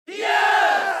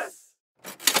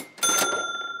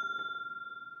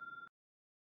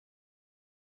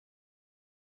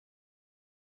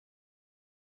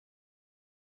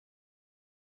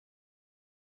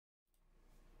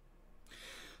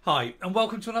Hi, and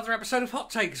welcome to another episode of Hot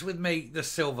Takes with me, the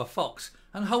Silver Fox.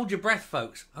 And hold your breath,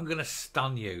 folks, I'm going to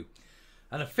stun you.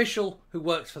 An official who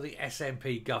works for the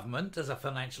SNP government as a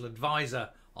financial advisor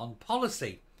on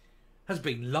policy has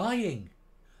been lying.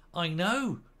 I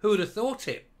know, who would have thought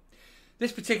it?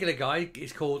 This particular guy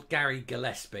is called Gary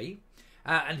Gillespie,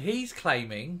 and he's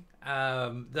claiming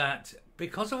that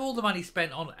because of all the money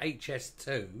spent on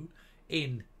HS2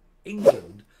 in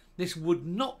England, this would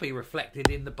not be reflected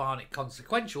in the Barnett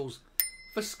Consequentials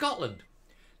for Scotland.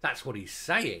 That's what he's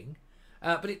saying.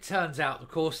 But it turns out, of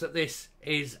course, that this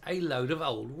is a load of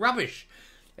old rubbish.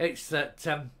 It's that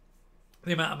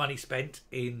the amount of money spent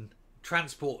in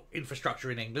transport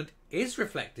infrastructure in England is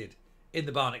reflected in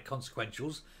the Barnett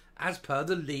Consequentials as per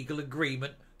the legal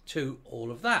agreement to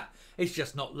all of that. It's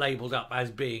just not labelled up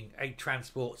as being a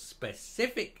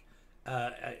transport-specific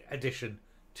addition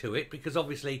to it, because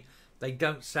obviously they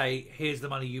don't say, here's the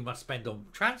money you must spend on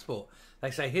transport. They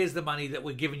say, here's the money that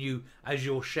we're giving you as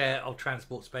your share of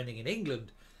transport spending in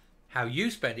England. How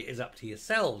you spend it is up to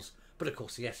yourselves. But of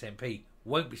course, the SNP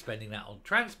won't be spending that on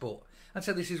transport. And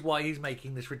so this is why he's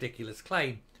making this ridiculous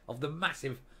claim of the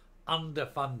massive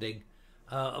underfunding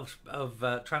of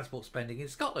transport spending in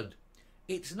Scotland.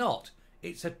 It's not.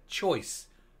 It's a choice.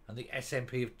 And the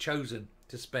SNP have chosen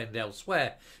to spend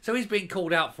elsewhere. So he's being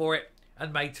called out for it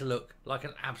and made to look like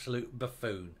an absolute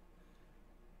buffoon.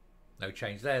 No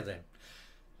change there then.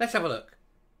 Let's have a look.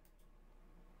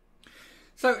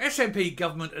 So SNP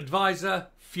government advisor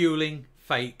fueling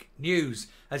fake news,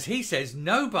 as he says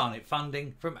no Barnett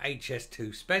funding from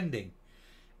HS2 spending,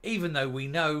 even though we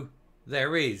know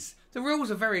there is. The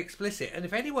rules are very explicit, and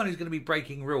if anyone is going to be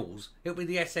breaking rules, it'll be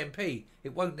the SNP.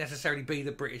 It won't necessarily be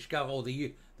the British government or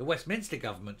the Westminster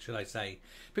government, should I say,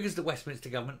 because the Westminster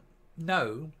government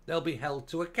know they'll be held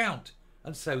to account,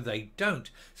 and so they don't.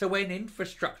 So when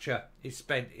infrastructure is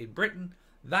spent in Britain,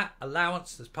 that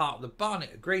allowance as part of the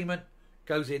Barnett Agreement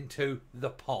goes into the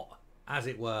pot, as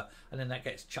it were, and then that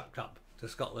gets chucked up to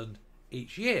Scotland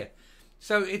each year.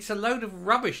 So it's a load of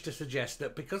rubbish to suggest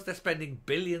that because they're spending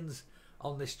billions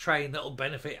on this train that'll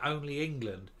benefit only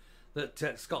England,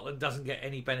 that Scotland doesn't get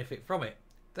any benefit from it.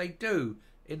 They do,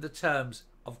 in the terms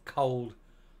of cold,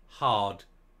 hard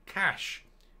cash,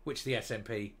 which the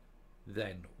SNP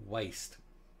then waste.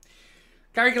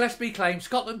 Gary Gillespie claims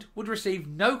Scotland would receive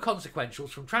no consequentials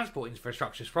from transport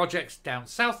infrastructure projects down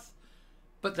south,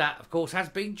 but that, of course, has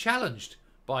been challenged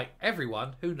by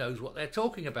everyone who knows what they're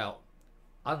talking about,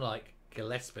 unlike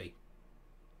Gillespie.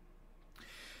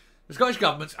 The Scottish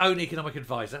Government's own economic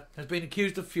advisor has been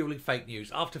accused of fueling fake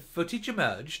news after footage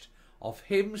emerged of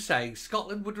him saying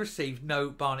Scotland would receive no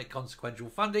Barnett consequential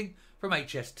funding from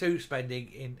HS2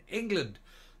 spending in England.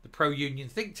 The pro-union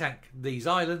think tank These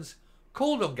Islands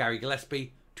called on Gary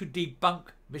Gillespie to debunk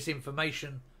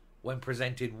misinformation when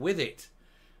presented with it.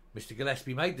 Mr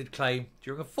Gillespie made the claim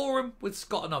during a forum with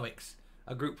Scotonomics,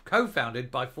 a group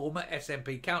co-founded by former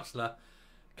SNP councillor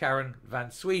Karen van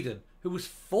Sweden, who was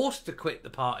forced to quit the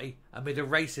party amid a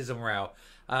racism row.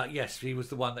 Yes, he was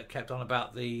the one that kept on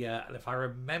about the, if I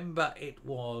remember, it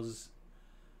was,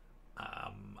 I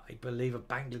believe, a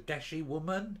Bangladeshi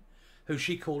woman who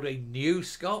she called a new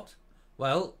Scot.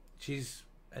 Well, she's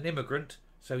an immigrant,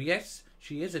 so yes,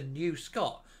 she is a new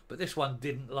Scot, but this one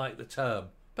didn't like the term.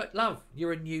 But love,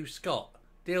 you're a new Scot.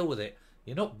 Deal with it.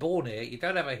 You're not born here. You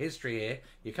don't have a history here.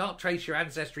 You can't trace your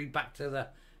ancestry back to the,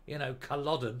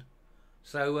 Culloden.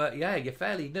 So, yeah, you're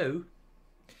fairly new.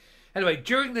 Anyway,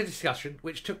 during the discussion,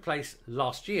 which took place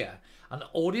last year, an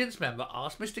audience member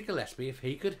asked Mr Gillespie if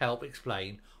he could help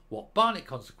explain what Barnett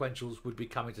Consequentials would be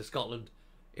coming to Scotland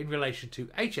in relation to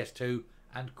HS2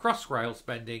 and Crossrail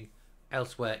spending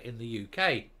elsewhere in the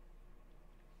UK.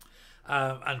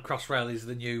 And Crossrail is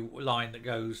the new line that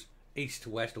goes east to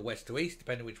west or west to east,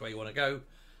 depending which way you want to go,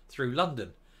 through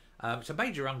London. It's a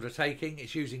major undertaking.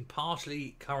 It's using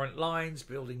partially current lines,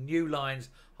 building new lines,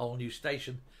 whole new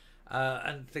station,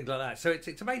 and things like that. So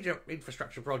it's a major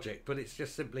infrastructure project, but it's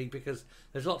just simply because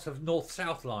there's lots of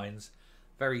north-south lines,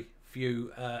 very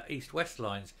few east-west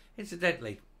lines.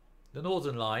 Incidentally, the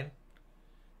Northern Line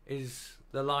is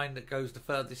the line that goes the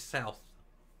furthest south.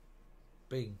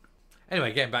 Bing.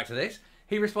 Anyway, getting back to this,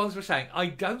 he responds by saying, I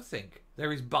don't think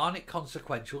there is Barnett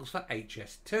Consequentials for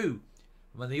HS2.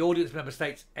 When the audience member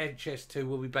states HS2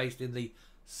 will be based in the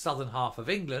southern half of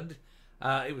England,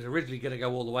 it was originally going to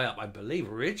go all the way up, I believe,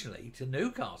 originally to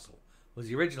Newcastle, was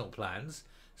the original plans,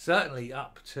 certainly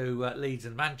up to Leeds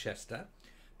and Manchester,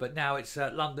 but now it's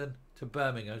London to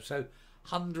Birmingham. So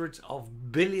hundreds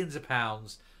of billions of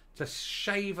pounds to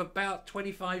shave about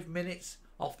 25 minutes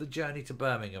off the journey to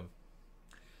Birmingham.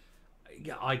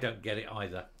 Yeah, I don't get it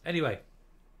either. Anyway,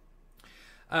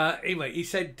 Anyway, he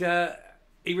said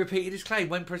he repeated his claim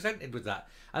when presented with that.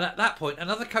 And at that point,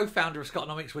 another co-founder of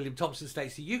Scotnomics, William Thompson,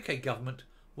 states the UK government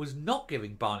was not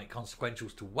giving Barnett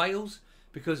Consequentials to Wales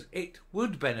because it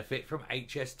would benefit from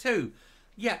HS2.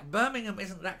 Yeah, Birmingham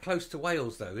isn't that close to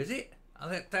Wales, though, is it?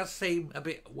 And that does seem a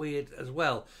bit weird as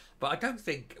well. But I don't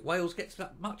think Wales gets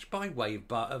that much by way of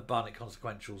Barnett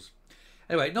Consequentials.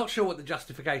 Anyway, not sure what the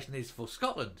justification is for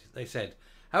Scotland, they said.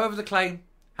 However, the claim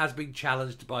has been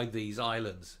challenged by these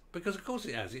islands. Because of course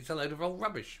it has, it's a load of old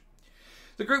rubbish.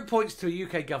 The group points to a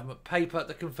UK government paper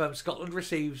that confirms Scotland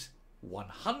receives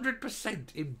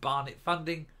 100% in Barnett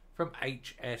funding from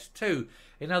HS2.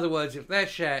 In other words, if their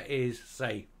share is,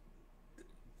 say,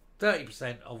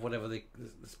 30% of whatever the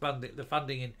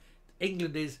funding in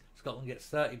England is, Scotland gets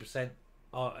 30%,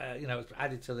 it's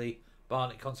added to the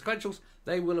Barnett Consequentials,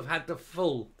 they will have had the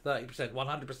full 30%,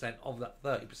 100% of that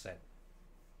 30%.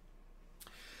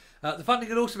 The funding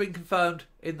had also been confirmed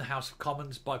in the House of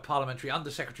Commons by Parliamentary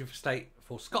Under-Secretary for State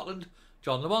for Scotland,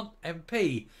 John Lamont,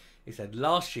 MP. He said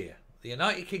last year, the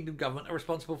United Kingdom government are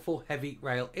responsible for heavy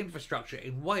rail infrastructure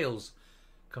in Wales.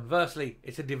 Conversely,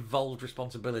 it's a devolved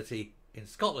responsibility in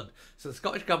Scotland. So the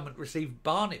Scottish government received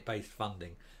Barnett-based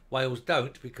funding. Wales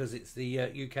don't, because it's the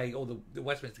UK or the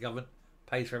Westminster government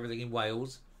pays for everything in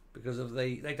Wales because of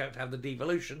they don't have the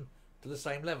devolution to the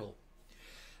same level.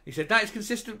 He said that is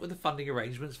consistent with the funding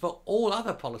arrangements for all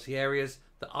other policy areas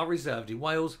that are reserved in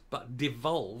Wales but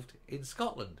devolved in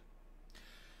Scotland.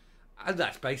 And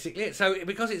that's basically it. So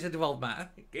because it's a devolved matter,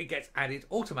 it gets added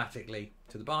automatically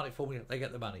to the Barnett formula. They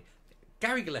get the money.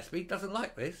 Gary Gillespie doesn't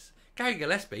like this. Gary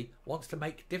Gillespie wants to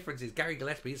make differences. Gary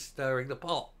Gillespie is stirring the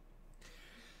pot.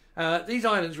 These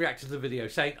islands reacted to the video,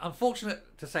 saying,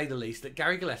 unfortunate to say the least, that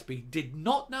Gary Gillespie did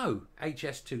not know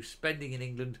HS2 spending in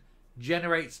England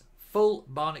generates full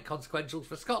Barnett Consequentials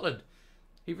for Scotland.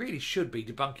 He really should be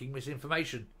debunking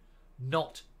misinformation,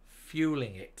 not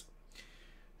fueling it.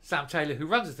 Sam Taylor, who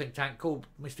runs the think tank, called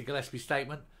Mr. Gillespie's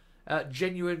statement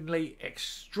genuinely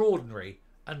extraordinary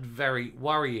and very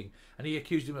worrying, and he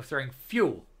accused him of throwing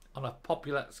fuel on a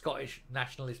popular Scottish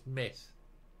nationalist myth.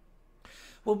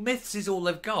 Well, myths is all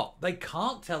they've got. They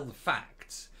can't tell the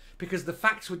facts because the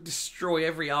facts would destroy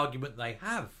every argument they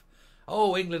have.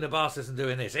 Oh, England are bastards and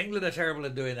doing this. England are terrible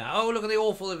and doing that. Oh, look at the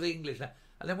awful of the English now.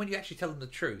 And then when you actually tell them the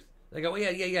truth, they go, well,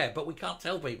 yeah, but we can't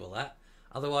tell people that.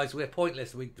 Otherwise, we're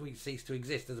pointless. We cease to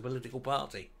exist as a political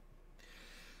party.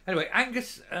 Anyway,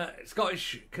 Angus,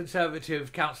 Scottish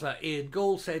Conservative councillor Ian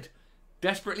Gall said,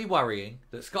 desperately worrying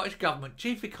that Scottish Government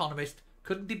chief economist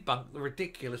couldn't debunk the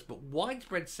ridiculous but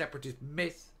widespread separatist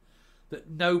myth that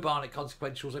no Barnett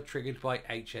Consequentials are triggered by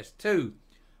HS2.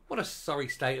 What a sorry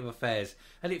state of affairs,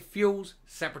 and it fuels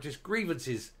separatist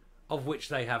grievances, of which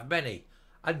they have many,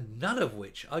 and none of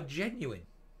which are genuine.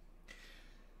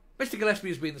 Mr. Gillespie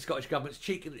has been the Scottish Government's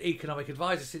chief economic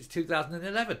advisor since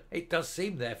 2011. It does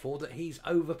seem, therefore, that he's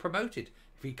over-promoted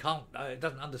if he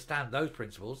doesn't understand those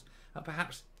principles, and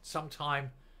perhaps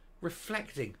sometime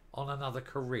reflecting on another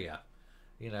career.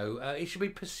 He should be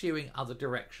pursuing other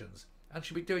directions, and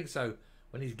should be doing so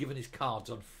when he's given his cards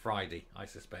on Friday, I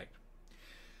suspect.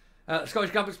 The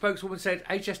Scottish Government spokeswoman said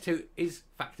HS2 is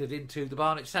factored into the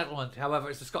Barnett settlement. However,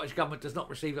 as the Scottish Government does not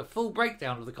receive a full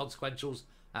breakdown of the consequentials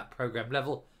at programme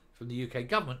level from the UK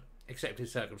Government, except in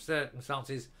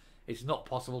circumstances, it's not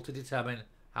possible to determine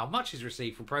how much is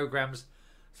received from programmes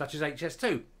such as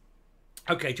HS2.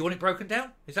 Okay, do you want it broken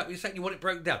down? Is that what you're saying? You want it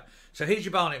broken down? So here's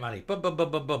your Barnett money. Bum, bum,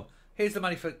 bum, bum, bum. Here's the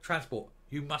money for transport.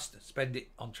 You must spend it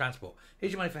on transport.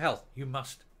 Here's your money for health. You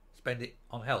must spend it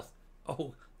on health.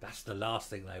 Oh, that's the last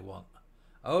thing they want.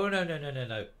 Oh, no.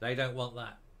 They don't want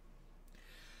that.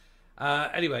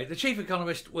 Anyway, the chief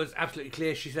economist was absolutely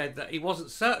clear. She said that he wasn't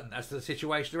certain as to the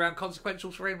situation around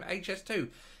consequentials for him at HS2.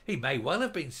 He may well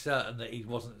have been certain that he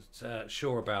wasn't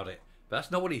sure about it. But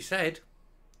that's not what he said.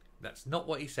 That's not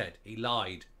what he said. He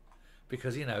lied.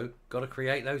 Because, got to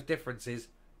create those differences.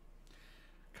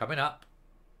 Coming up.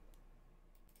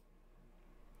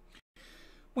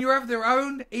 We have their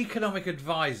own economic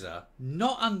advisor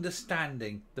not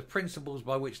understanding the principles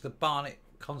by which the Barnett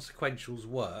Consequentials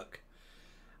work,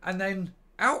 and then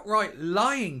outright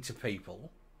lying to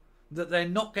people that they're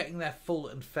not getting their full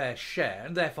and fair share,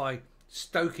 and therefore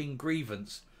stoking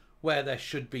grievance where there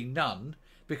should be none,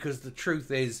 because the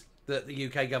truth is that the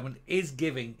UK government is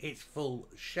giving its full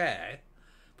share,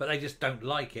 but they just don't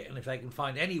like it, and if they can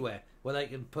find anywhere where they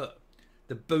can put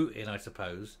the boot in, I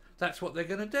suppose, that's what they're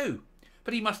going to do.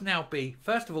 But he must now be,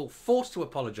 first of all, forced to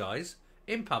apologise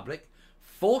in public,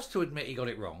 forced to admit he got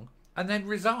it wrong, and then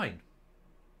resign.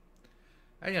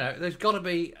 And, there's got to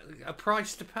be a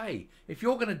price to pay. If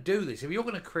you're going to do this, if you're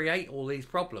going to create all these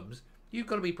problems, You've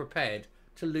got to be prepared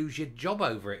to lose your job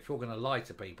over it if you're going to lie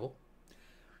to people.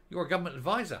 You're a government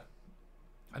advisor,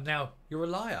 and now you're a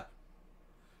liar.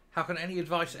 How can any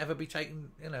advice ever be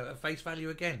taken, at face value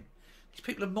again? These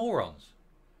people are morons.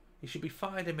 You should be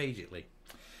fired immediately.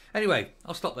 Anyway,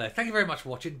 I'll stop there. Thank you very much for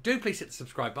watching. Do please hit the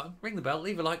subscribe button, ring the bell,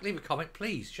 leave a like, leave a comment.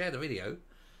 Please share the video.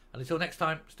 And until next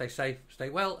time, stay safe, stay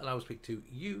well, and I will speak to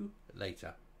you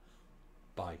later.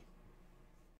 Bye.